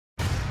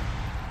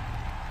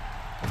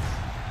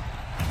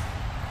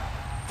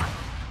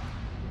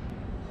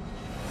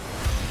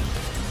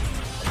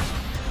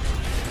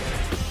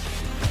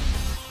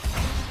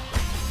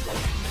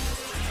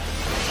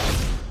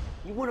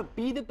want to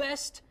be the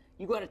best,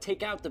 you got to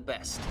take out the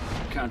best.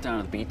 Countdown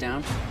of the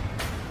beatdown?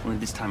 Only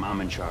this time I'm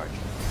in charge.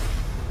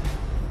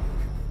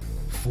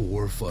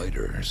 4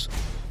 fighters.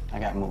 I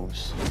got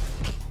moves.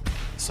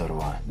 So do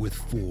I. With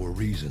 4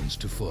 reasons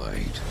to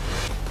fight.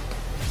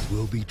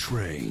 Will be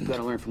trained. You got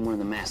to learn from one of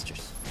the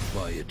masters.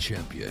 By a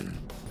champion.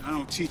 I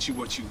don't teach you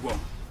what you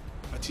want.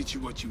 I teach you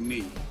what you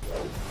need.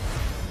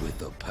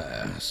 With a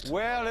past.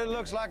 Well, it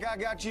looks like I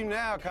got you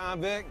now,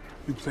 convict.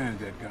 You planted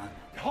that gun.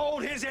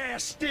 Hold his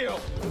ass still!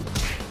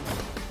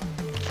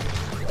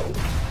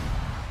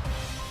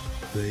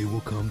 They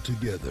will come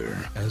together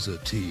as a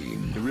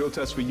team. The real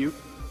test for you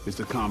is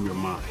to calm your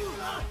mind.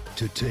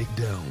 To take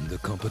down the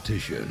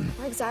competition.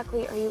 Why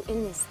exactly are you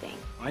in this thing?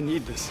 I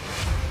need this.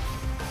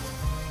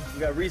 We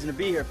got reason to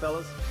be here,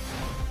 fellas.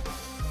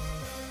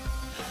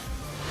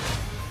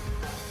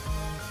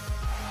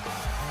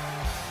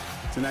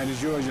 Tonight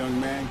is yours, young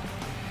man.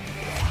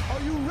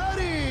 Are you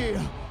ready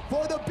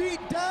for the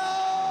beatdown?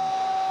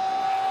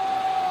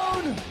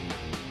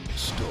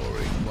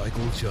 Starring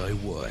Michael Jai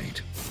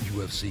White,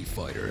 UFC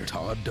fighter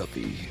Todd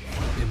Duffy,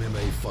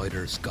 MMA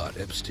fighter Scott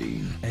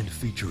Epstein, and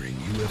featuring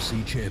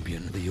UFC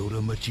champion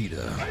Lyoto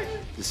Machida.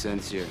 The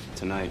sense here,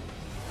 tonight,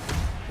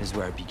 is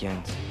where it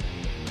begins.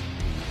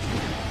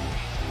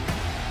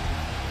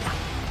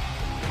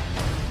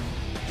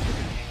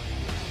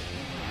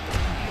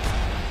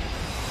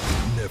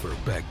 Never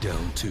back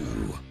down to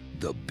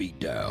the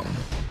beatdown.